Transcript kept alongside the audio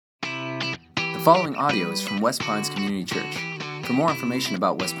following audio is from West Pines Community Church. For more information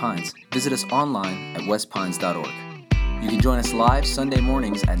about West Pines, visit us online at westpines.org. You can join us live Sunday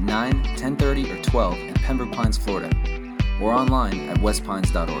mornings at 9, 10:30, or 12 in Pembroke Pines, Florida, or online at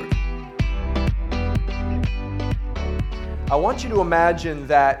westpines.org. I want you to imagine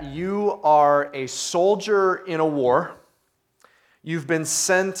that you are a soldier in a war. You've been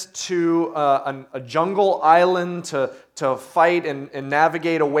sent to a jungle island to fight and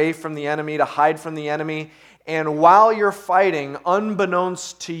navigate away from the enemy, to hide from the enemy. And while you're fighting,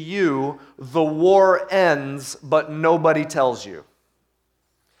 unbeknownst to you, the war ends, but nobody tells you.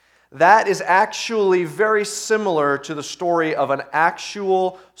 That is actually very similar to the story of an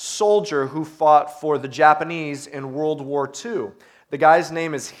actual soldier who fought for the Japanese in World War II. The guy's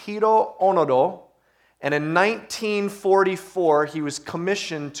name is Hiro Onoda. And in 1944, he was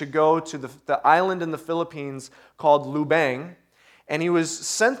commissioned to go to the island in the Philippines called Lubang. And he was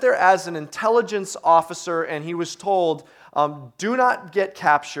sent there as an intelligence officer, and he was told, do not get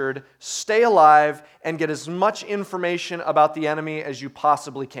captured, stay alive, and get as much information about the enemy as you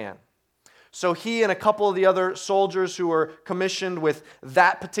possibly can. So he and a couple of the other soldiers who were commissioned with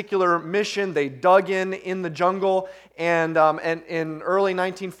that particular mission, they dug in the jungle, and in early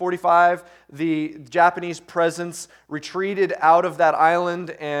 1945, the Japanese presence retreated out of that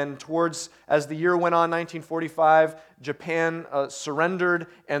island, and as the year went on, 1945, Japan surrendered,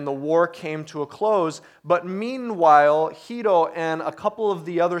 and the war came to a close. But meanwhile, Hiro and a couple of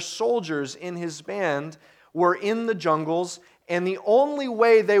the other soldiers in his band were in the jungles. And the only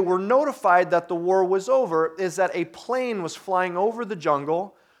way they were notified that the war was over is that a plane was flying over the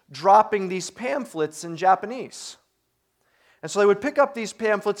jungle, dropping these pamphlets in Japanese. And so they would pick up these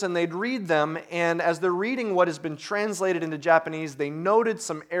pamphlets and they'd read them, and as they're reading what has been translated into Japanese, they noted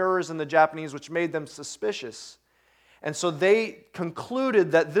some errors in the Japanese which made them suspicious. And so they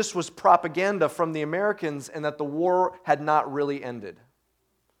concluded that this was propaganda from the Americans and that the war had not really ended.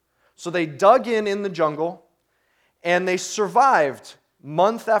 So they dug in the jungle, and they survived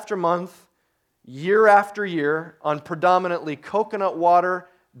month after month, year after year, on predominantly coconut water,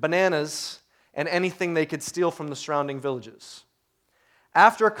 bananas, and anything they could steal from the surrounding villages.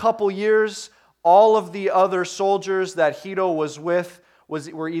 After a couple years, all of the other soldiers that Hiro was with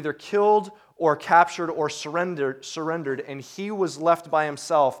were either killed or captured or surrendered, and he was left by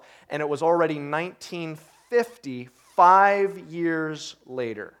himself, and it was already 1950, 5 years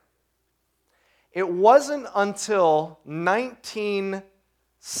later. It wasn't until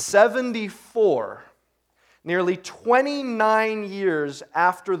 1974, nearly 29 years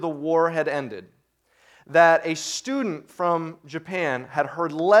after the war had ended, that a student from Japan had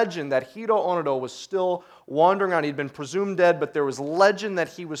heard legend that Hiro Onoda was still wandering around. He'd been presumed dead, but there was legend that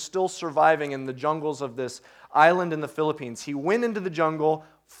he was still surviving in the jungles of this island in the Philippines. He went into the jungle,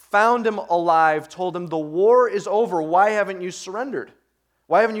 found him alive, told him, "The war is over. Why haven't you surrendered?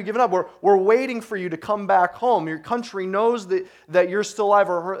 Why haven't you given up? We're waiting for you to come back home. Your country knows that you're still alive,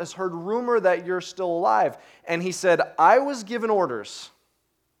 or has heard rumor that you're still alive." And he said, "I was given orders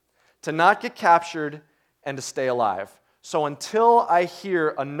to not get captured and to stay alive. So until I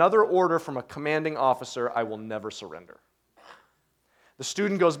hear another order from a commanding officer, I will never surrender." The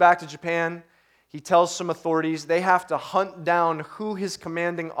student goes back to Japan. He tells some authorities they have to hunt down who his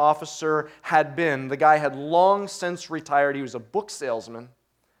commanding officer had been. The guy had long since retired. He was a book salesman.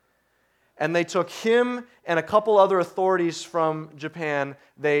 And they took him and a couple other authorities from Japan.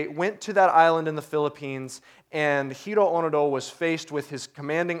 They went to that island in the Philippines, and Hiro Onoda was faced with his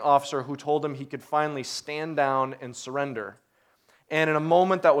commanding officer who told him he could finally stand down and surrender. And in a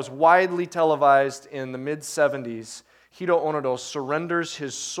moment that was widely televised in the mid-70s, Hiro Onoda surrenders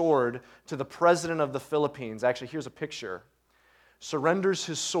his sword to the president of the Philippines. Actually, here's a picture. Surrenders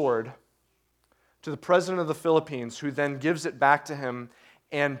his sword to the president of the Philippines, who then gives it back to him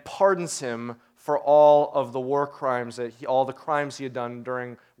and pardons him for all of the war crimes, all the crimes he had done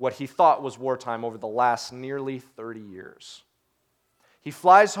during what he thought was wartime over the last nearly 30 years. He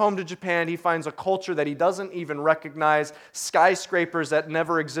flies home to Japan. He finds a culture that he doesn't even recognize, skyscrapers that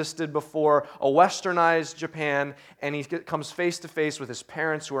never existed before, a westernized Japan, and he comes face to face with his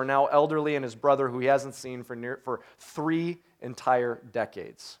parents who are now elderly and his brother who he hasn't seen for 3 entire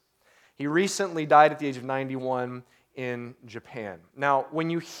decades. He recently died at the age of 91 in Japan. Now, when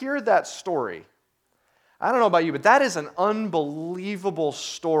you hear that story, I don't know about you, but that is an unbelievable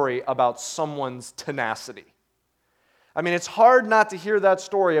story about someone's tenacity. I mean, it's hard not to hear that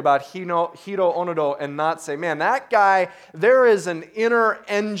story about Hiro Onoda and not say, man, that guy, there is an inner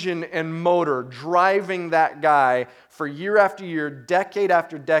engine and motor driving that guy for year after year, decade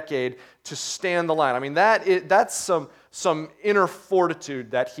after decade, to stand the line. I mean, that's some some inner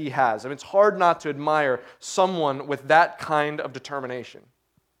fortitude that he has. I mean, it's hard not to admire someone with that kind of determination.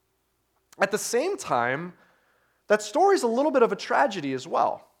 At the same time, that story is a little bit of a tragedy as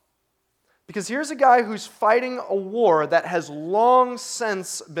well. Because here's a guy who's fighting a war that has long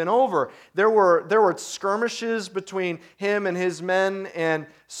since been over. There were skirmishes between him and his men and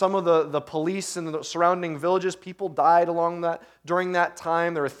some of the police in the surrounding villages. People died during that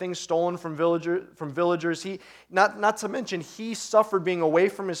time. There were things stolen from villagers. Not to mention, he suffered being away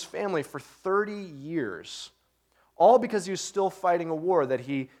from his family for 30 years. All because he was still fighting a war that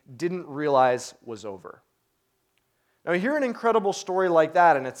he didn't realize was over. Now, you hear an incredible story like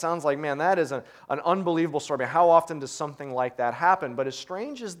that, and it sounds like, man, that is an unbelievable story. I mean, how often does something like that happen? But as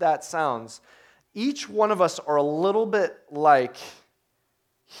strange as that sounds, each one of us are a little bit like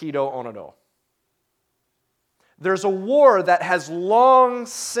Hito Onoda. There's a war that has long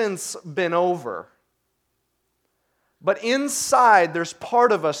since been over. But inside, there's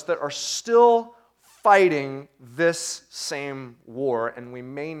part of us that are still fighting this same war, and we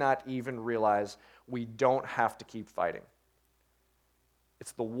may not even realize we don't have to keep fighting.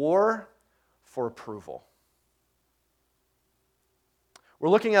 It's the war for approval. We're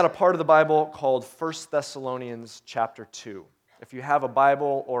looking at a part of the Bible called 1 Thessalonians chapter 2. If you have a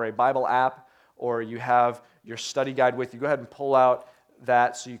Bible or a Bible app, or you have your study guide with you, go ahead and pull out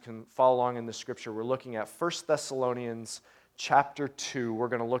that so you can follow along in the scripture. We're looking at 1 Thessalonians chapter 2. We're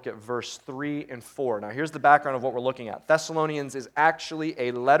going to look at verse 3 and 4. Now, here's the background of what we're looking at. Thessalonians is actually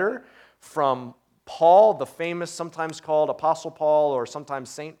a letter from Paul, the famous, sometimes called Apostle Paul or sometimes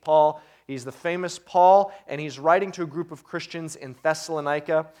Saint Paul. He's the famous Paul, and he's writing to a group of Christians in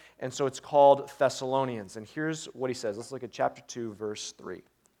Thessalonica, and so it's called Thessalonians. And here's what he says. Let's look at chapter 2, verse 3.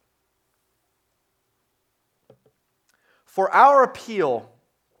 For our appeal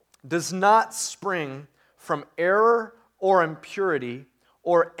does not spring from error or impurity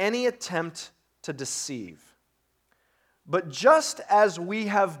or any attempt to deceive, but just as we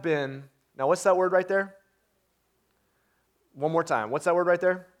have been. Now, what's that word right there? One more time. What's that word right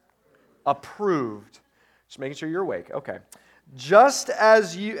there? Approved. Just making sure you're awake. Okay. Just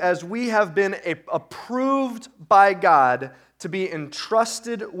as we have been approved by God to be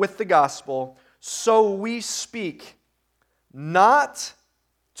entrusted with the gospel, so we speak, not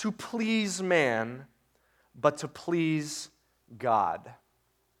to please man, but to please God.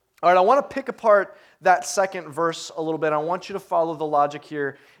 All right, I want to pick apart that second verse a little bit. I want you to follow the logic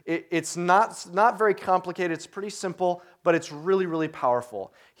here. It's not very complicated. It's pretty simple, but it's really, really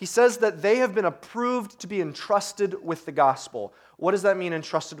powerful. He says that they have been approved to be entrusted with the gospel. What does that mean,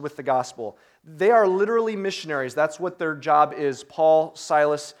 entrusted with the gospel? They are literally missionaries. That's what their job is. Paul,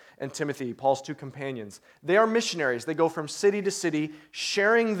 Silas, and Timothy, Paul's two companions. They are missionaries. They go from city to city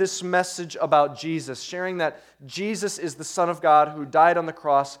sharing this message about Jesus, sharing that Jesus is the Son of God who died on the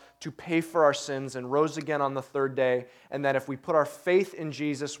cross to pay for our sins and rose again on the third day, and that if we put our faith in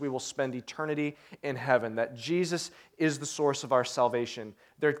Jesus, we will spend eternity in heaven, that Jesus is the source of our salvation.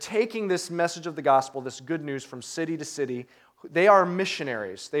 They're taking this message of the gospel, this good news, from city to city. They are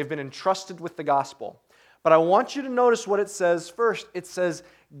missionaries. They've been entrusted with the gospel. But I want you to notice what it says first. It says,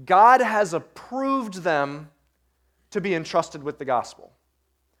 God has approved them to be entrusted with the gospel.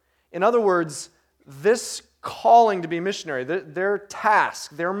 In other words, this calling to be missionary, their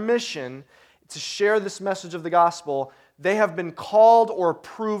task, their mission to share this message of the gospel, they have been called or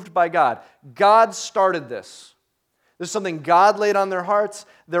approved by God. God started this. This is something God laid on their hearts.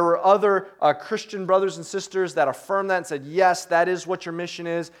 There were other Christian brothers and sisters that affirmed that and said, yes, that is what your mission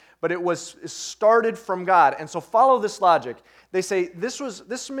is. But it started from God. And so follow this logic. They say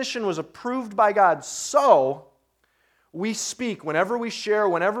this mission was approved by God. So we speak, whenever we share,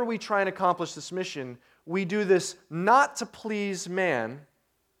 whenever we try and accomplish this mission, we do this not to please man,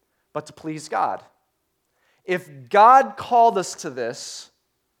 but to please God. If God called us to this,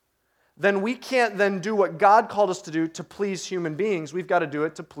 then we can't then do what God called us to do to please human beings. We've got to do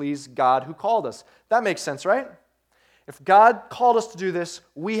it to please God who called us. That makes sense, right? If God called us to do this,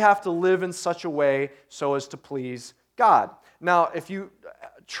 we have to live in such a way so as to please God. Now, if you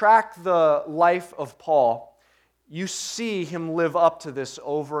track the life of Paul, you see him live up to this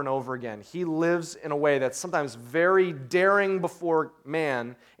over and over again. He lives in a way that's sometimes very daring before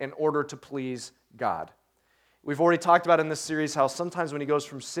man in order to please God. We've already talked about in this series how sometimes when he goes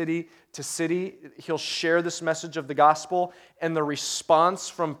from city to city, he'll share this message of the gospel, and the response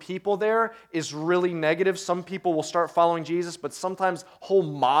from people there is really negative. Some people will start following Jesus, but sometimes whole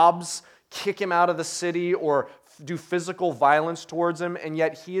mobs kick him out of the city or do physical violence towards him, and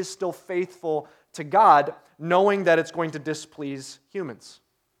yet he is still faithful to God, knowing that it's going to displease humans.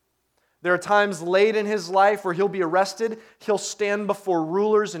 There are times late in his life where he'll be arrested. He'll stand before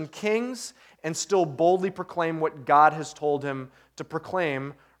rulers and kings and still boldly proclaim what God has told him to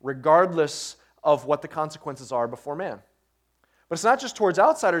proclaim, regardless of what the consequences are before man. But it's not just towards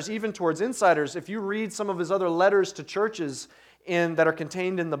outsiders, even towards insiders. If you read some of his other letters to churches that are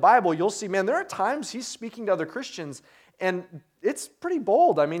contained in the Bible, you'll see, man, there are times he's speaking to other Christians, and it's pretty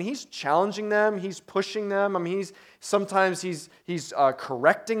bold. I mean, he's challenging them, he's pushing them. I mean, sometimes he's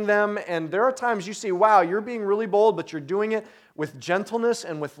correcting them, and there are times you see, wow, you're being really bold, but you're doing it with gentleness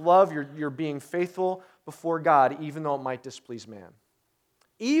and with love. You're being faithful before God, even though it might displease man.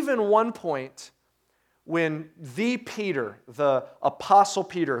 Even one point when the Peter, the Apostle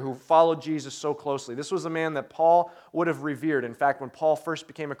Peter, who followed Jesus so closely, this was a man that Paul would have revered. In fact, when Paul first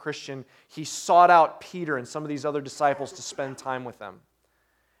became a Christian, he sought out Peter and some of these other disciples to spend time with them.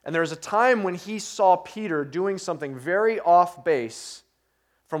 And there was a time when he saw Peter doing something very off base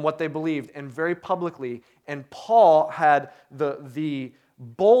from what they believed and very publicly, and Paul had the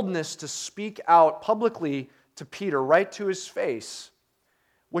boldness to speak out publicly to Peter right to his face,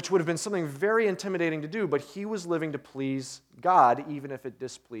 which would have been something very intimidating to do, but he was living to please God, even if it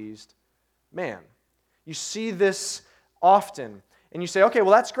displeased man. You see this often, and you say, okay,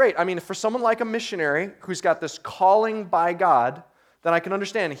 well, that's great. I mean, for someone like a missionary who's got this calling by God, then I can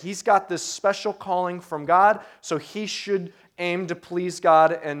understand he's got this special calling from God, so he should aim to please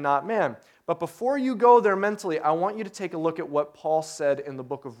God and not man. But before you go there mentally, I want you to take a look at what Paul said in the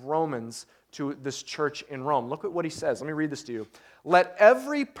book of Romans to this church in Rome. Look at what he says. Let me read this to you. Let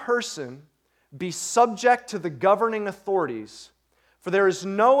every person be subject to the governing authorities, for there is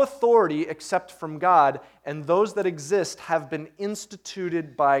no authority except from God, and those that exist have been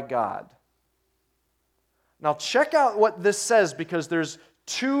instituted by God. Now check out what this says, because there's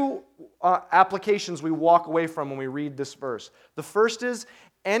two applications we walk away from when we read this verse. The first is,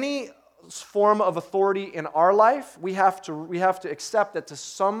 any form of authority in our life, we have to accept that to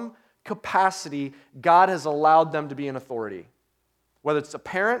some capacity, God has allowed them to be an authority. Whether it's a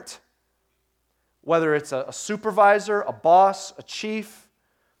parent, whether it's a supervisor, a boss, a chief,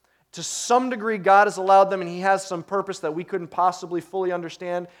 to some degree God has allowed them, and He has some purpose that we couldn't possibly fully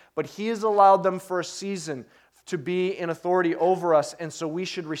understand, but He has allowed them for a season to be in authority over us, and so we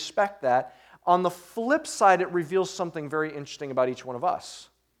should respect that. On the flip side, it reveals something very interesting about each one of us.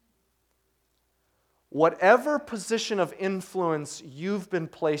 Whatever position of influence you've been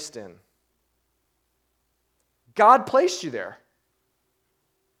placed in, God placed you there.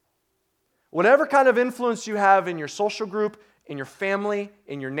 Whatever kind of influence you have in your social group, in your family,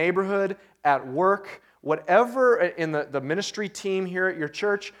 in your neighborhood, at work, whatever, in the ministry team here at your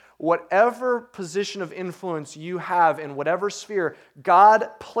church, whatever position of influence you have in whatever sphere, God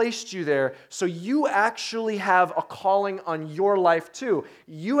placed you there, so you actually have a calling on your life too.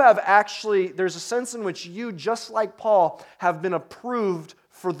 You have actually, there's a sense in which you, just like Paul, have been approved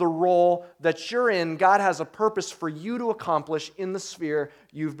for the role that you're in. God has a purpose for you to accomplish in the sphere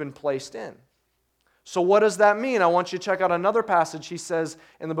you've been placed in. So what does that mean? I want you to check out another passage he says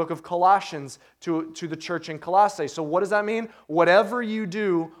in the book of Colossians to the church in Colossae. So what does that mean? Whatever you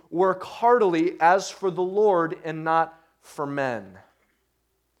do, work heartily as for the Lord and not for men.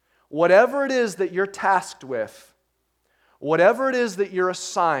 Whatever it is that you're tasked with, whatever it is that you're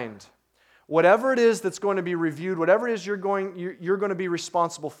assigned, whatever it is that's going to be reviewed, whatever it is you're going to be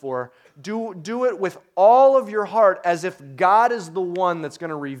responsible for, do it with all of your heart, as if God is the one that's going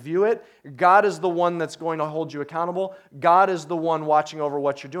to review it. God is the one that's going to hold you accountable. God is the one watching over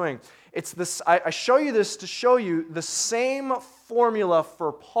what you're doing. It's this. I show you this to show you the same formula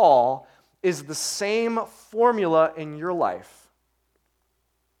for Paul is the same formula in your life.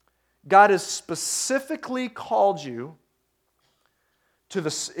 God has specifically called you to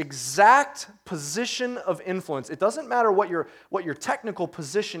the exact position of influence. It doesn't matter what your technical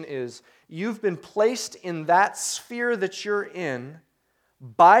position is. You've been placed in that sphere that you're in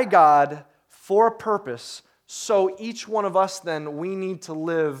by God for a purpose. So each one of us then, we need to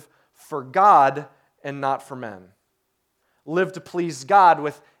live for God and not for men. Live to please God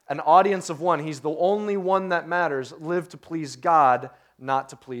with an audience of one. He's the only one that matters. Live to please God, not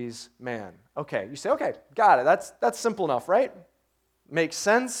to please man. Okay, you say, okay, got it. That's simple enough, right? Makes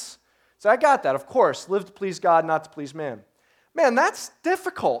sense? So I got that, of course. Live to please God, not to please man. Man, that's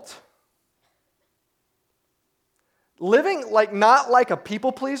difficult. Living not like a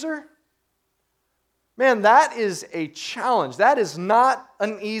people pleaser, man, that is a challenge. That is not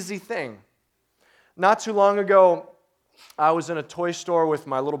an easy thing. Not too long ago, I was in a toy store with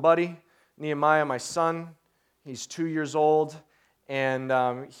my little buddy, Nehemiah, my son. He's 2 years old, and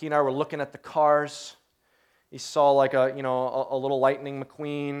he and I were looking at the cars. He saw like a little Lightning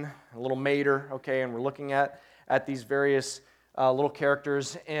McQueen, a little Mater, okay, and we're looking at these various little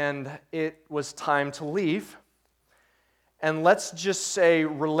characters, and it was time to leave. And let's just say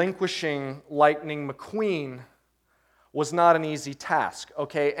relinquishing Lightning McQueen was not an easy task,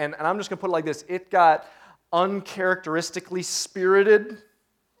 okay? And I'm just going to put it like this. It got uncharacteristically spirited.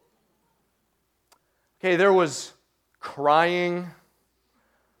 Okay, there was crying,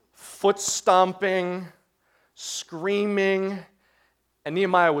 foot stomping, screaming, and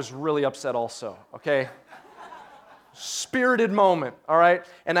Nehemiah was really upset also, okay? Spirited moment, all right?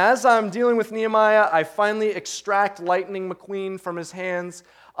 And as I'm dealing with Nehemiah, I finally extract Lightning McQueen from his hands.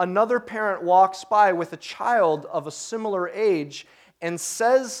 Another parent walks by with a child of a similar age and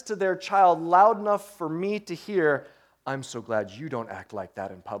says to their child, loud enough for me to hear, "I'm so glad you don't act like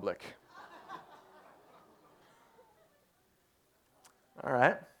that in public." All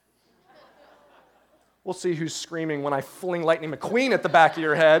right. We'll see who's screaming when I fling Lightning McQueen at the back of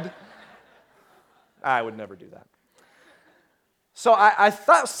your head. I would never do that. So I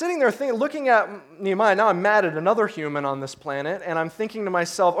thought, sitting there looking at Nehemiah, now I'm mad at another human on this planet, and I'm thinking to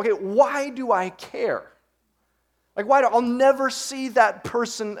myself, okay, why do I care? Like, I'll never see that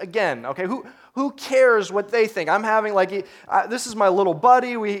person again, okay? Who cares what they think? I'm having, this is my little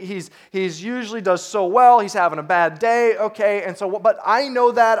buddy. He's usually does so well. He's having a bad day, okay? And so, but I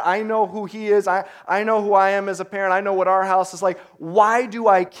know that. I know who he is. I know who I am as a parent. I know what our house is like. Why do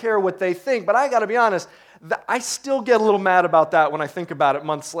I care what they think? But I got to be honest, I still get a little mad about that when I think about it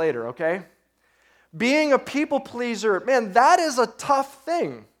months later, okay? Being a people pleaser, man, that is a tough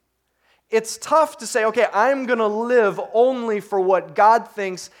thing. It's tough to say, okay, I'm going to live only for what God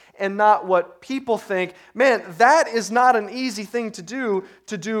thinks and not what people think. Man, that is not an easy thing to do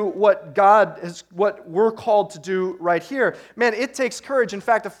what we're called to do right here. Man, it takes courage. In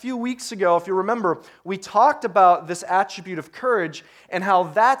fact, a few weeks ago, if you remember, we talked about this attribute of courage and how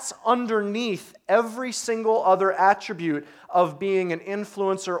that's underneath every single other attribute of being an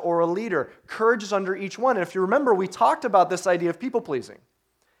influencer or a leader. Courage is under each one. And if you remember, we talked about this idea of people pleasing.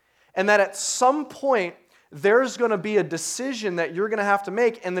 And that at some point, there's going to be a decision that you're going to have to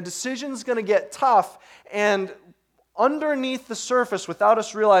make, and the decision's going to get tough. And underneath the surface, without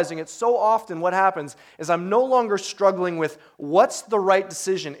us realizing it, so often what happens is I'm no longer struggling with what's the right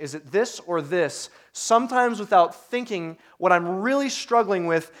decision. Is it this or this? Sometimes without thinking, what I'm really struggling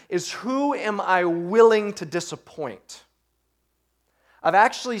with is who am I willing to disappoint? I've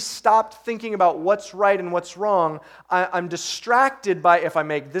actually stopped thinking about what's right and what's wrong. I'm distracted by, if I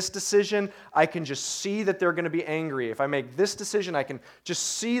make this decision, I can just see that they're going to be angry. If I make this decision, I can just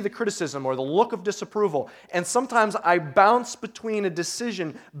see the criticism or the look of disapproval. And sometimes I bounce between a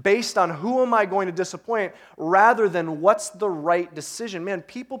decision based on who am I going to disappoint rather than what's the right decision. Man,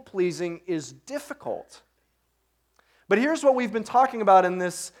 people-pleasing is difficult. But here's what we've been talking about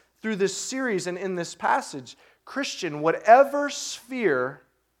through this series and in this passage. Christian, whatever sphere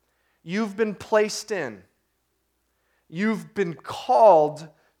you've been placed in, you've been called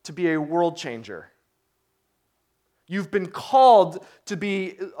to be a world changer. You've been called to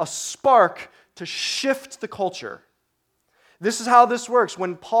be a spark to shift the culture. This is how this works.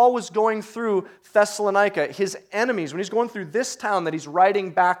 When Paul was going through Thessalonica, his enemies, when he's going through this town that he's writing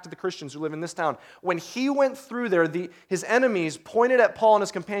back to the Christians who live in this town, when he went through there, his enemies pointed at Paul and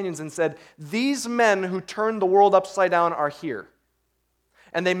his companions and said, "These men who turned the world upside down are here."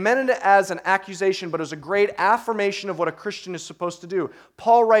 And they meant it as an accusation, but it was a great affirmation of what a Christian is supposed to do.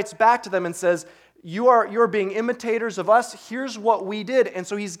 Paul writes back to them and says, You're being imitators of us. Here's what we did. And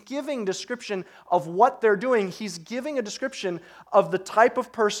so he's giving description of what they're doing. He's giving a description of the type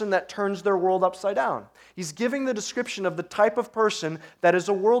of person that turns their world upside down. He's giving the description of the type of person that is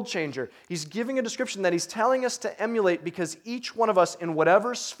a world changer. He's giving a description that he's telling us to emulate because each one of us, in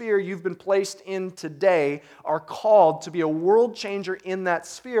whatever sphere you've been placed in today, are called to be a world changer in that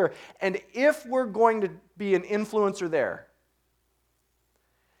sphere. And if we're going to be an influencer there,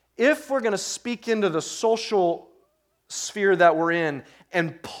 if we're going to speak into the social sphere that we're in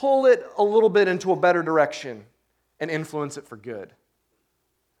and pull it a little bit into a better direction and influence it for good,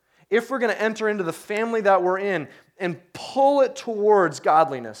 if we're going to enter into the family that we're in and pull it towards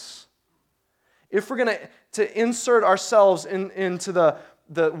godliness, if we're going to insert ourselves into the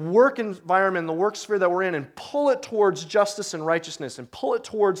work environment, the work sphere that we're in, and pull it towards justice and righteousness and pull it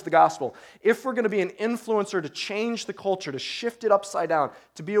towards the gospel, if we're going to be an influencer to change the culture, to shift it upside down,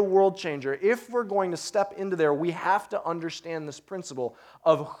 to be a world changer, if we're going to step into there, we have to understand this principle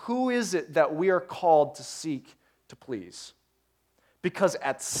of who is it that we are called to seek to please. Because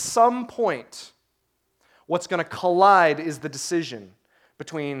at some point, what's going to collide is the decision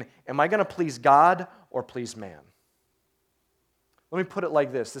between, am I going to please God or please man. Let me put it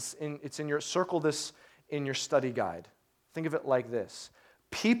like this. Circle this in your study guide. Think of it like this.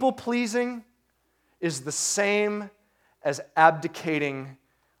 People-pleasing is the same as abdicating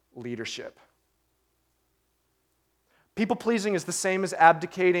leadership. People-pleasing is the same as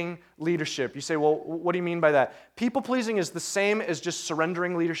abdicating leadership. You say, well, what do you mean by that? People-pleasing is the same as just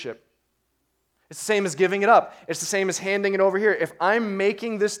surrendering leadership. It's the same as giving it up. It's the same as handing it over here. If I'm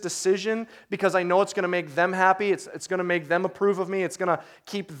making this decision because I know it's going to make them happy, it's going to make them approve of me, it's going to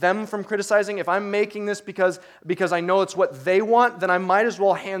keep them from criticizing, if I'm making this because I know it's what they want, then I might as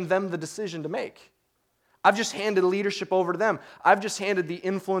well hand them the decision to make. I've just handed leadership over to them. I've just handed the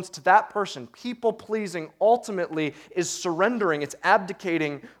influence to that person. People-pleasing ultimately is surrendering. It's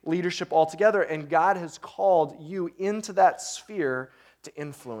abdicating leadership altogether, and God has called you into that sphere to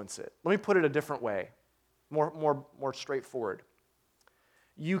influence it. Let me put it a different way, more straightforward.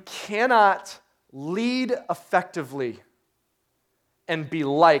 You cannot lead effectively and be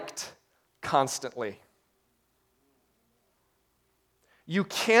liked constantly. You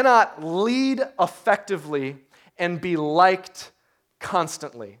cannot lead effectively and be liked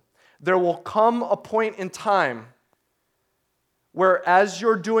constantly. There will come a point in time where as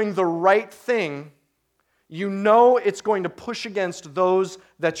you're doing the right thing, you know it's going to push against those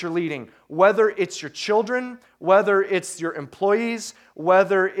that you're leading. Whether it's your children, whether it's your employees,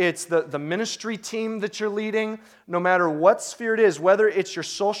 whether it's the ministry team that you're leading, no matter what sphere it is, whether it's your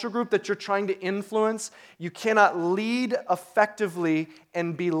social group that you're trying to influence, you cannot lead effectively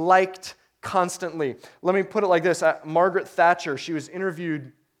and be liked constantly. Let me put it like this. Margaret Thatcher, she was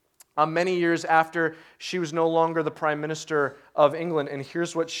interviewed many years after she was no longer the Prime Minister of England, and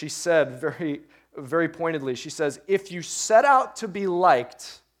here's what she said very pointedly. She says, if you set out to be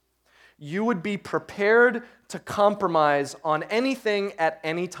liked, you would be prepared to compromise on anything at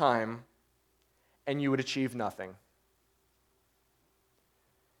any time, and you would achieve nothing.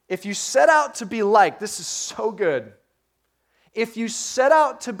 If you set out to be liked, this is so good. If you set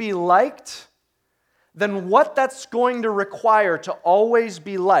out to be liked, then what that's going to require to always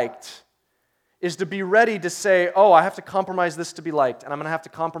be liked is to be ready to say, oh, I have to compromise this to be liked, and I'm going to have to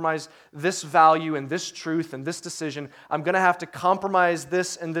compromise this value and this truth and this decision. I'm going to have to compromise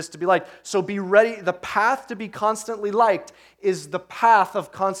this and this to be liked. So be ready. The path to be constantly liked is the path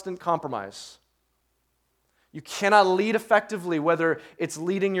of constant compromise. You cannot lead effectively, whether it's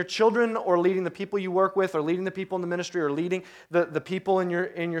leading your children or leading the people you work with or leading the people in the ministry or leading the people in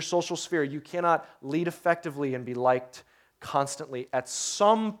your social sphere. You cannot lead effectively and be liked constantly. At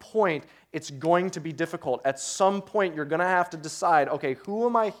some point, it's going to be difficult. At some point, you're going to have to decide, okay, who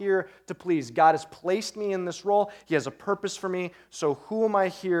am I here to please? God has placed me in this role. He has a purpose for me. So who am I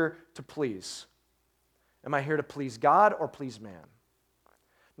here to please? Am I here to please God or please man?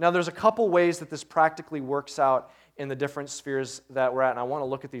 Now, there's a couple ways that this practically works out in the different spheres that we're at, and I want to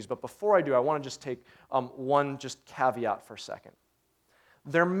look at these. But before I do, I want to just take one caveat for a second.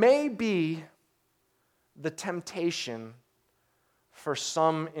 There may be the temptation for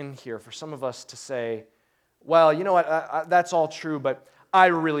some in here, for some of us to say, well, you know what, that's all true, but I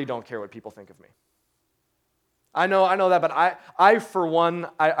really don't care what people think of me. I know that, but I for one,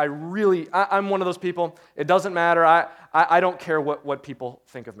 I'm one of those people. It doesn't matter. I don't care what people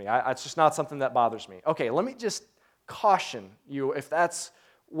think of me. It's just not something that bothers me. Okay, let me just caution you if that's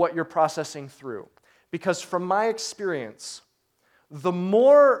what you're processing through. Because from my experience, the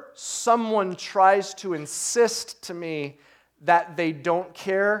more someone tries to insist to me that they don't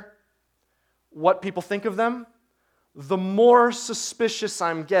care what people think of them, the more suspicious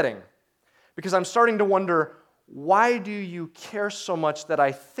I'm getting. Because I'm starting to wonder, why do you care so much that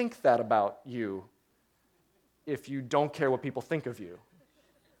I think that about you if you don't care what people think of you?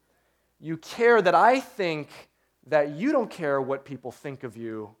 You care that I think that you don't care what people think of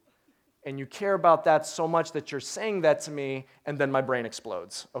you, and you care about that so much that you're saying that to me, and then my brain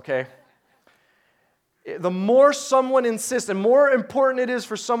explodes, okay? The more someone insists, and more important it is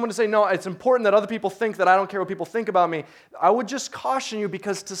for someone to say, no, it's important that other people think that I don't care what people think about me, I would just caution you,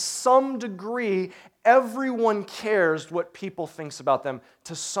 because to some degree, everyone cares what people thinks about them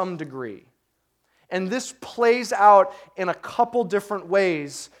to some degree. And this plays out in a couple different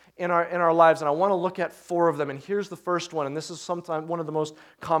ways in our lives, and I want to look at 4 of them. And here's the first one, and this is sometimes one of the most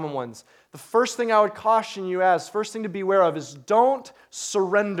common ones. The first thing I would caution you first thing to be aware of is don't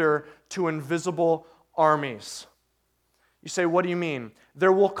surrender to invisible armies. You say, what do you mean?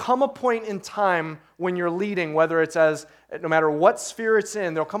 There will come a point in time when you're leading, no matter what sphere it's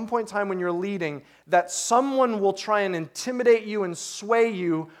in, there'll come a point in time when you're leading that someone will try and intimidate you and sway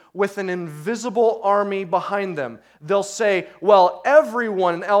you with an invisible army behind them. They'll say, well,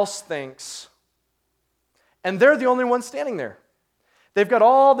 everyone else thinks. And they're the only ones standing there. They've got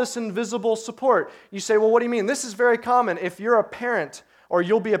all this invisible support. You say, well, what do you mean? This is very common. If you're a parent, or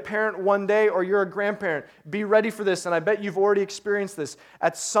you'll be a parent one day, or you're a grandparent, be ready for this, and I bet you've already experienced this.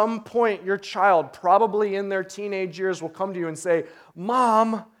 At some point, your child, probably in their teenage years, will come to you and say,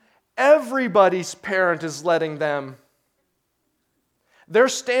 Mom, everybody's parent is letting them. They're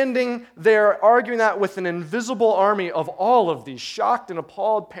standing there arguing that with an invisible army of all of these shocked and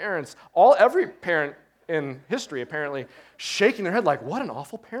appalled parents, every parent in history apparently, shaking their head like, what an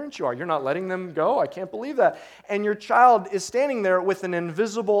awful parent you are. You're not letting them go? I can't believe that. And your child is standing there with an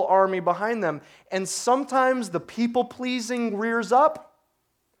invisible army behind them. And sometimes the people-pleasing rears up,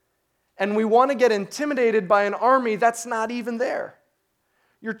 and we want to get intimidated by an army that's not even there.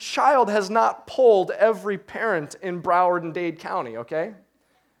 Your child has not polled every parent in Broward and Dade County, okay?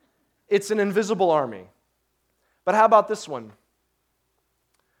 It's an invisible army. But how about this one?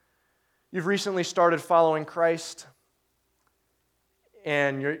 You've recently started following Christ,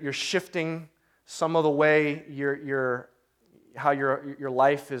 and you're shifting some of the way how your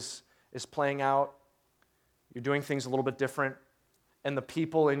life is playing out. You're doing things a little bit different, and the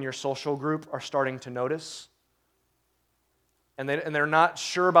people in your social group are starting to notice. And they're not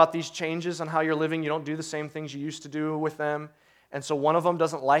sure about these changes and how you're living. You don't do the same things you used to do with them. And so one of them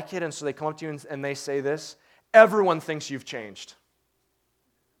doesn't like it, and so they come up to you and they say this, everyone thinks you've changed.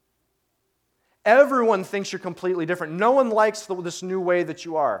 Everyone thinks you're completely different. No one likes this new way that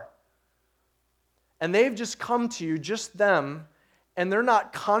you are. And they've just come to you, just them, and they're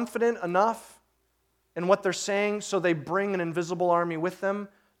not confident enough in what they're saying, so they bring an invisible army with them.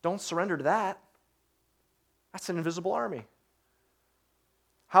 Don't surrender to that. That's an invisible army.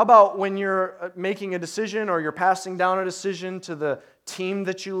 How about when you're making a decision or you're passing down a decision to the team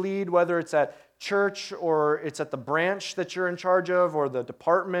that you lead, whether it's at church or it's at the branch that you're in charge of or the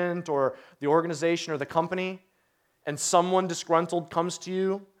department or the organization or the company, and someone disgruntled comes to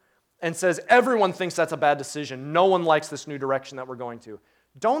you and says, everyone thinks that's a bad decision. No one likes this new direction that we're going to.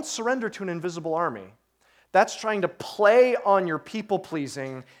 Don't surrender to an invisible army. That's trying to play on your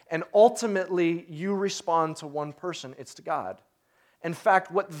people-pleasing, and ultimately you respond to one person. It's to God. In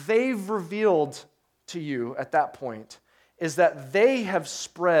fact, what they've revealed to you at that point is that they have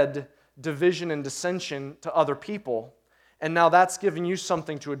spread division and dissension to other people, and now that's giving you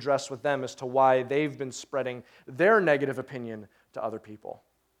something to address with them as to why they've been spreading their negative opinion to other people.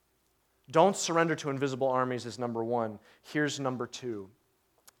 Don't surrender to invisible armies is number one. Here's number two.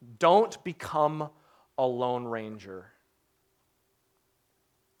 Don't become a lone ranger.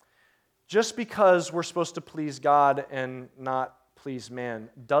 Just because we're supposed to please God and not please man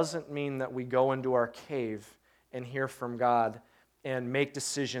doesn't mean that we go into our cave and hear from God and make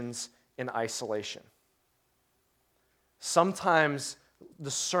decisions in isolation. Sometimes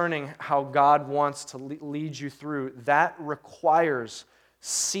discerning how God wants to lead you through, that requires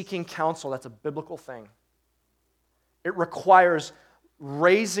seeking counsel. That's a biblical thing. It requires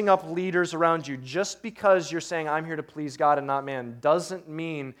raising up leaders around you. Just because you're saying, I'm here to please God and not man, doesn't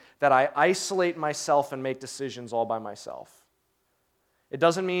mean that I isolate myself and make decisions all by myself. It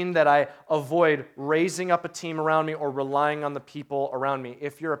doesn't mean that I avoid raising up a team around me or relying on the people around me.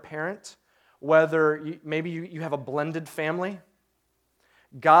 If you're a parent, whether maybe you have a blended family,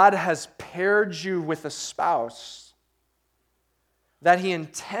 God has paired you with a spouse that He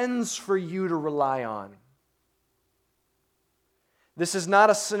intends for you to rely on. This is not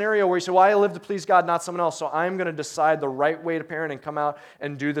a scenario where you say, well, I live to please God, not someone else, so I'm going to decide the right way to parent and come out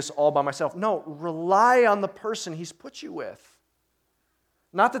and do this all by myself. No, rely on the person He's put you with.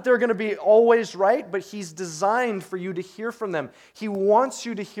 Not that they're going to be always right, but He's designed for you to hear from them. He wants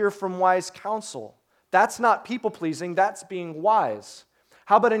you to hear from wise counsel. That's not people-pleasing, that's being wise.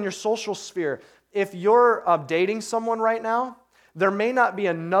 How about in your social sphere? If you're dating someone right now, there may not be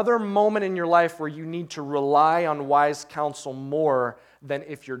another moment in your life where you need to rely on wise counsel more than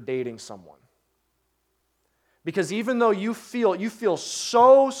if you're dating someone. Because even though you feel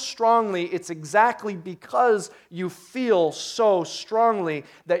so strongly, it's exactly because you feel so strongly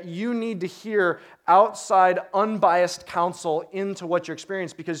that you need to hear outside, unbiased counsel into what you're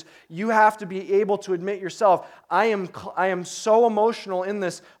experiencing, because you have to be able to admit yourself, I am so emotional in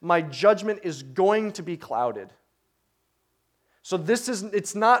this, my judgment is going to be clouded. So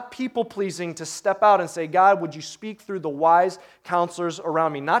it's not people-pleasing to step out and say, God, would you speak through the wise counselors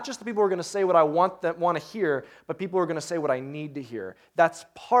around me? Not just the people who are going to say what I want to hear, but people who are going to say what I need to hear. That's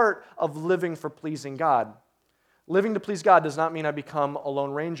part of living for pleasing God. Living to please God does not mean I become a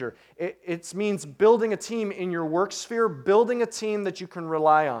lone ranger. It means building a team in your work sphere, building a team that you can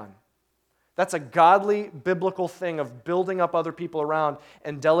rely on. That's a godly, biblical thing of building up other people around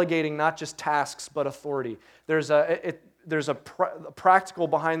and delegating not just tasks, but authority. There's a practical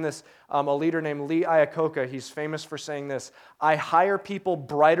behind this. A leader named Lee Iacocca, he's famous for saying this: I hire people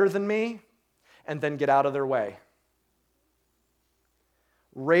brighter than me and then get out of their way.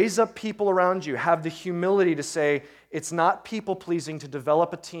 Raise up people around you. Have the humility to say, it's not people-pleasing to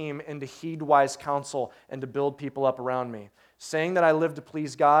develop a team and to heed wise counsel and to build people up around me. Saying that I live to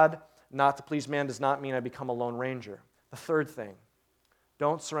please God, not to please man, does not mean I become a lone ranger. The third thing,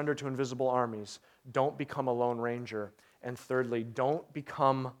 don't surrender to invisible armies. Don't become a lone ranger. And thirdly, don't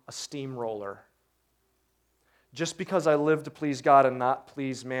become a steamroller. Just because I live to please God and not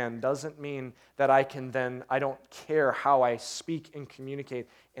please man doesn't mean that I don't care how I speak and communicate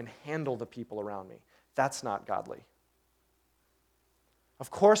and handle the people around me. That's not godly. Of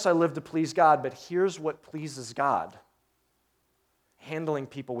course I live to please God, but here's what pleases God: handling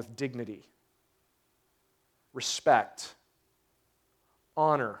people with dignity, respect,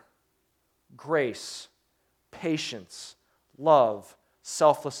 honor, grace, patience, love,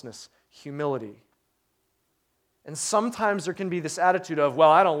 selflessness, humility. And sometimes there can be this attitude of, well,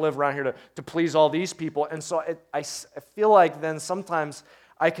 I don't live around here to please all these people. And so I feel like then sometimes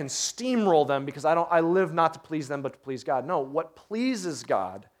I can steamroll them because I live not to please them, but to please God. No, what pleases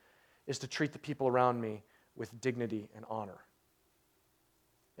God is to treat the people around me with dignity and honor.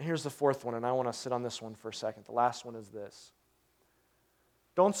 And here's the fourth one, and I want to sit on this one for a second. The last one is this.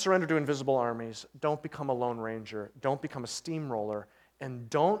 Don't surrender to invisible armies. Don't become a lone ranger. Don't become a steamroller. And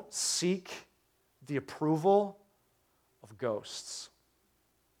don't seek the approval of ghosts.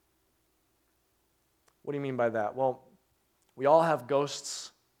 What do you mean by that? Well, we all have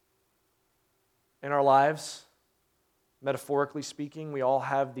ghosts in our lives. Metaphorically speaking, we all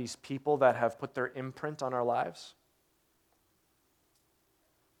have these people that have put their imprint on our lives.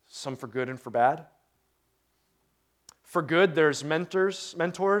 Some for good and for bad. For good, there's mentors,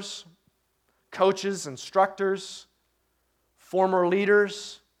 coaches, instructors, former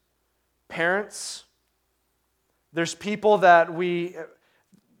leaders, parents. There's people that we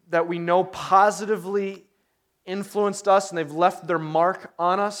know positively influenced us and they've left their mark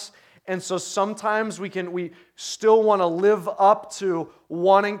on us. And so sometimes we still want to live up to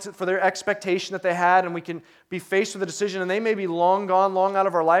for their expectation that they had, and we can be faced with a decision, and they may be long gone, long out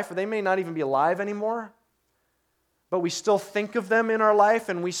of our life, or they may not even be alive anymore. But we still think of them in our life,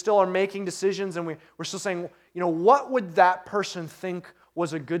 and we still are making decisions, and we're still saying, what would that person think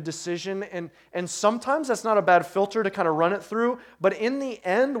was a good decision? And sometimes that's not a bad filter to kind of run it through, but in the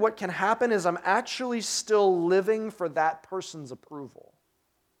end, what can happen is I'm actually still living for that person's approval.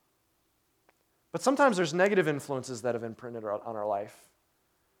 But sometimes there's negative influences that have imprinted on our life.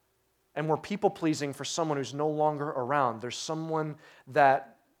 And we're people-pleasing for someone who's no longer around. There's someone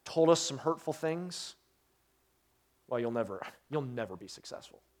that told us some hurtful things. Well, you'll never be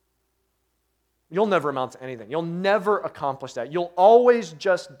successful. You'll never amount to anything. You'll never accomplish that. You'll always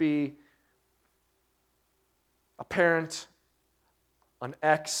just be a parent, an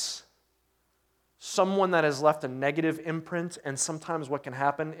ex, someone that has left a negative imprint, and sometimes what can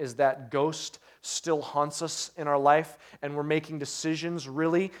happen is that ghost still haunts us in our life, and we're making decisions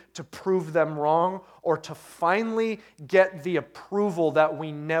really to prove them wrong or to finally get the approval that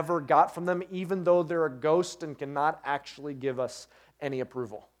we never got from them, even though they're a ghost and cannot actually give us any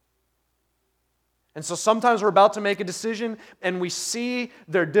approval. And so sometimes we're about to make a decision, and we see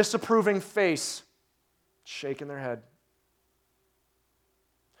their disapproving face shaking their head.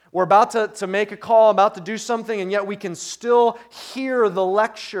 We're about to make a call, about to do something, and yet we can still hear the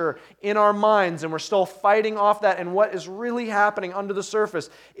lecture in our minds, and we're still fighting off that. And what is really happening under the surface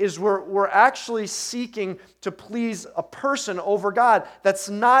is we're actually seeking to please a person over God that's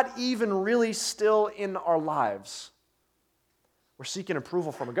not even really still in our lives. We're seeking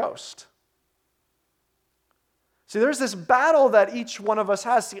approval from a ghost. See, there's this battle that each one of us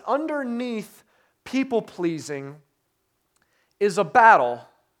has. See, underneath people-pleasing is a battle.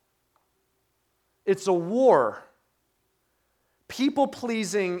 It's a war.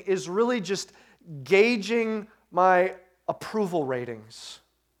 People-pleasing is really just gauging my approval ratings.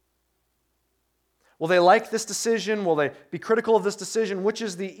 Will they like this decision? Will they be critical of this decision? Which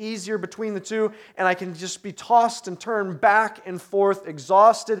is the easier between the two? And I can just be tossed and turned back and forth,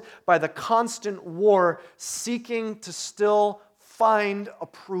 exhausted by the constant war, seeking to still find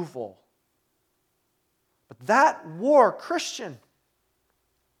approval. But that war, Christian,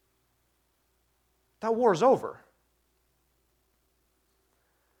 that war is over.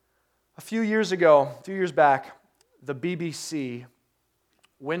 A few years back, the BBC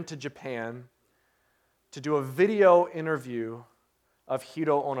went to Japan to do a video interview of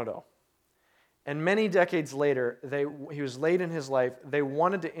Hiro Onoda. And many decades later, he was late in his life, they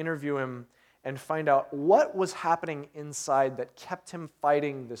wanted to interview him and find out what was happening inside that kept him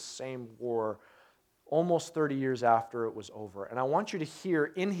fighting this same war almost 30 years after it was over. And I want you to hear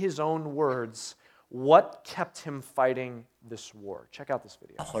in his own words what kept him fighting this war. Check out this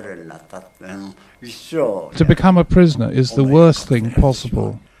video. To become a prisoner is the worst thing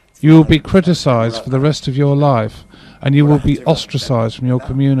possible. You will be criticized for the rest of your life, and you will be ostracized from your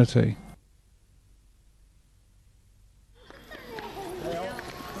community.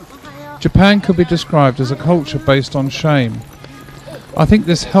 Japan could be described as a culture based on shame. I think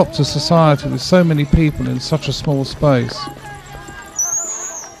this helped a society with so many people in such a small space.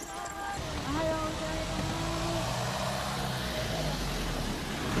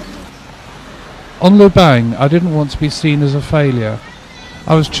 On Lubang, I didn't want to be seen as a failure.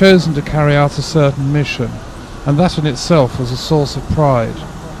 I was chosen to carry out a certain mission, and that in itself was a source of pride.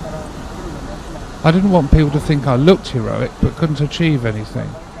 I didn't want people to think I looked heroic but couldn't achieve anything.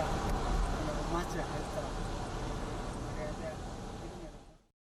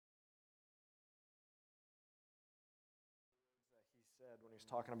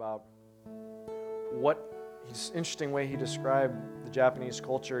 Talking about his interesting way he described the Japanese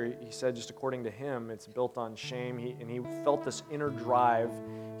culture. He said, just according to him, it's built on shame. He felt this inner drive.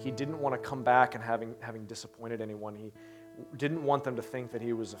 He didn't want to come back and having disappointed anyone. He didn't want them to think that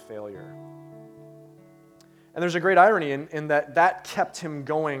he was a failure. And there's a great irony in that kept him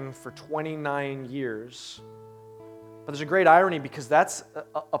going for 29 years. But there's a great irony because that's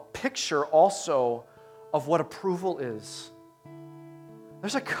a picture also of what approval is.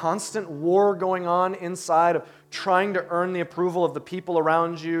 There's a constant war going on inside of trying to earn the approval of the people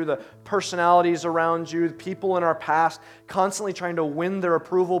around you, the personalities around you, the people in our past, constantly trying to win their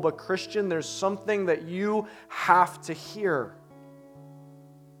approval. But Christian, there's something that you have to hear.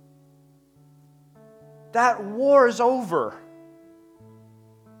 That war is over.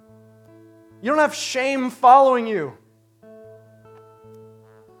 You don't have shame following you.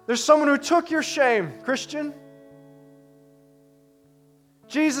 There's someone who took your shame, Christian.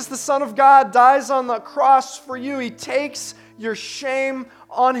 Jesus, the Son of God, dies on the cross for you. He takes your shame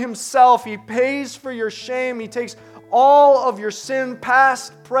on himself. He pays for your shame. He takes all of your sin,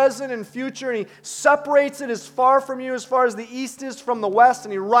 past, present, and future, and he separates it as far from you as far as the east is from the west,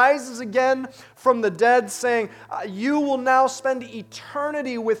 and he rises again from the dead, saying, you will now spend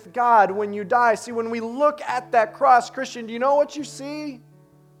eternity with God when you die. See, when we look at that cross, Christian, do you know what you see?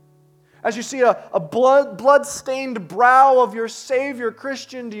 As you see a blood-stained brow of your Savior,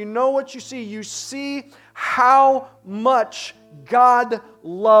 Christian, do you know what you see? You see how much God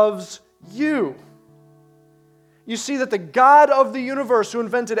loves you. You see that the God of the universe, who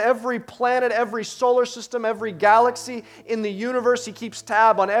invented every planet, every solar system, every galaxy in the universe, He keeps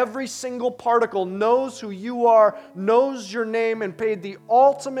tab on every single particle, knows who you are, knows your name, and paid the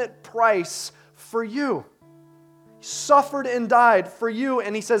ultimate price for you. Suffered and died for you,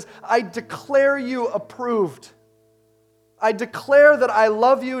 and He says, I declare you approved. I declare that I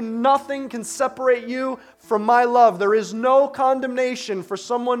love you. Nothing can separate you from my love. There is no condemnation for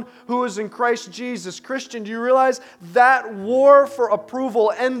someone who is in Christ Jesus. Christian, do you realize that war for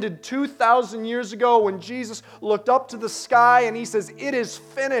approval ended 2,000 years ago when Jesus looked up to the sky and He says, it is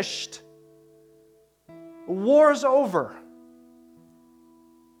finished. The war is over.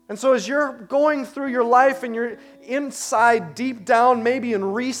 And so as you're going through your life and you're inside, deep down, maybe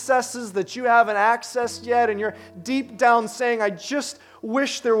in recesses that you haven't accessed yet, and you're deep down saying, I just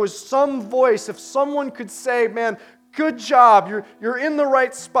wish there was some voice, if someone could say, man, good job, you're in the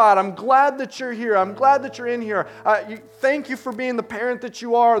right spot. I'm glad that you're here. I'm glad that you're in here. Thank you for being the parent that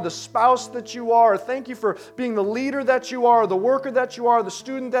you are, the spouse that you are. Thank you for being the leader that you are, the worker that you are, the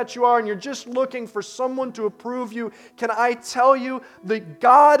student that you are, and you're just looking for someone to approve you. Can I tell you, the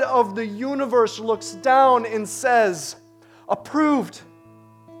God of the universe looks down and says, approved.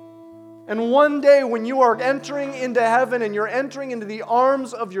 And one day when you are entering into heaven and you're entering into the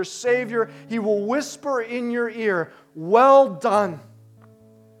arms of your Savior, He will whisper in your ear, well done,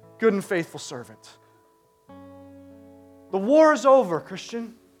 good and faithful servant. The war is over,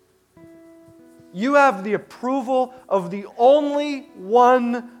 Christian. You have the approval of the only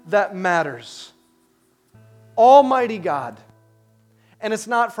one that matters, Almighty God. And it's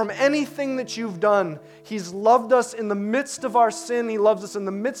not from anything that you've done. He's loved us in the midst of our sin. He loves us in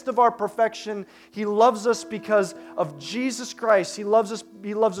the midst of our perfection. He loves us because of Jesus Christ. He loves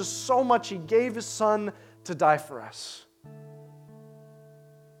us so much, He gave His Son to die for us.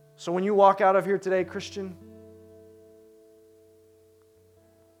 So when you walk out of here today, Christian,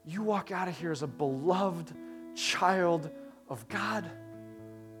 you walk out of here as a beloved child of God.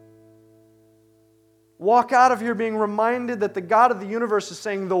 Walk out of here being reminded that the God of the universe is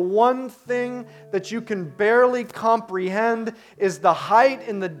saying the one thing that you can barely comprehend is the height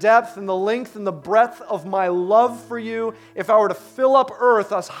and the depth and the length and the breadth of my love for you. If I were to fill up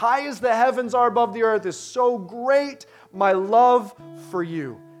earth as high as the heavens are above the earth, is so great my love for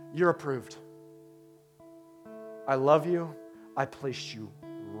you. You're approved. I love you. I placed you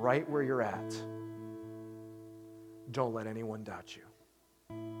right where you're at. Don't let anyone doubt you.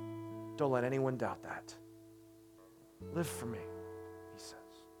 Don't let anyone doubt that. Live for me, he says.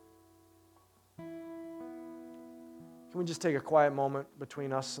 Can we just take a quiet moment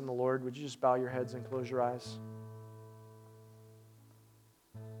between us and the Lord? Would you just bow your heads and close your eyes?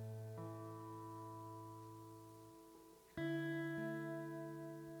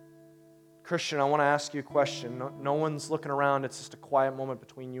 Christian, I want to ask you a question. No one's looking around. It's just a quiet moment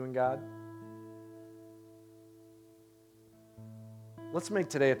between you and God. Let's make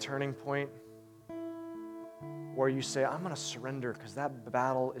today a turning point where you say, I'm going to surrender because that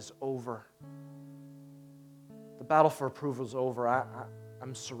battle is over. The battle for approval is over.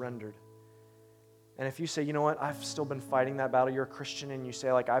 I'm surrendered. And if you say, you know what, I've still been fighting that battle, you're a Christian and you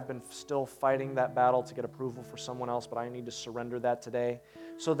say, like, I've been still fighting that battle to get approval for someone else, but I need to surrender that today,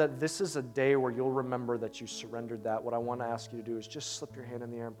 so that this is a day where you'll remember that you surrendered that. What I want to ask you to do is just slip your hand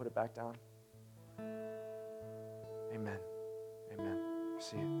in the air and put it back down. Amen. Amen.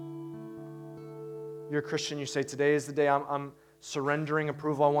 See it. You're a Christian, you say, today is the day I'm surrendering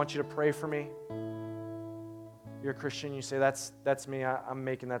approval. I want you to pray for me. You're a Christian, you say, that's me. I'm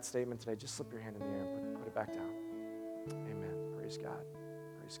making that statement today. Just slip your hand in the air and put it back down. Amen. Praise God.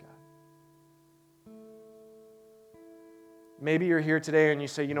 Praise God. Maybe you're here today and you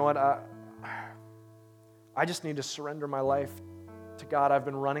say, you know what, I just need to surrender my life to God. I've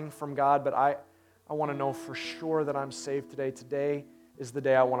been running from God, but I want to know for sure that I'm saved today. Today is the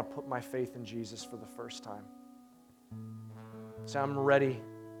day I want to put my faith in Jesus for the first time. So I'm ready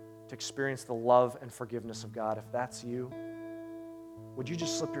to experience the love and forgiveness of God. If that's you, would you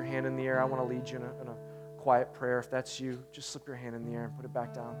just slip your hand in the air? I want to lead you in a quiet prayer. If that's you, just slip your hand in the air and put it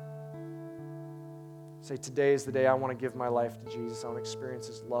back down. Say, today is the day I want to give my life to Jesus. I want to experience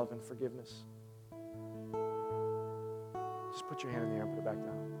His love and forgiveness. Just put your hand in the air and put it back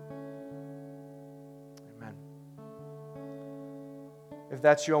down. Amen. If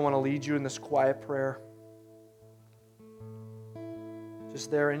that's you, I want to lead you in this quiet prayer.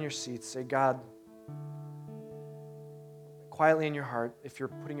 Just there in your seat, say, God, quietly in your heart, if you're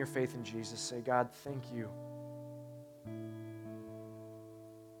putting your faith in Jesus, say, God, thank you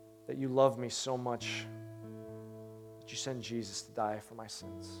that you love me so much that you sent Jesus to die for my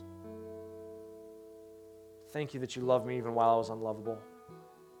sins. Thank you that you love me even while I was unlovable.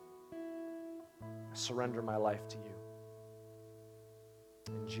 I surrender my life to you.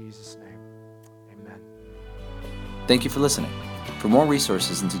 In Jesus' name, amen. Thank you for listening. For more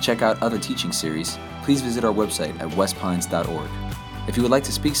resources and to check out other teaching series, please visit our website at westpines.org. If you would like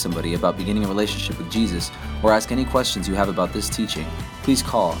to speak to somebody about beginning a relationship with Jesus or ask any questions you have about this teaching, please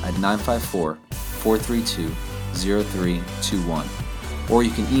call at 954-432-0321. Or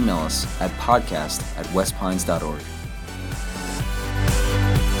you can email us at podcast@westpines.org.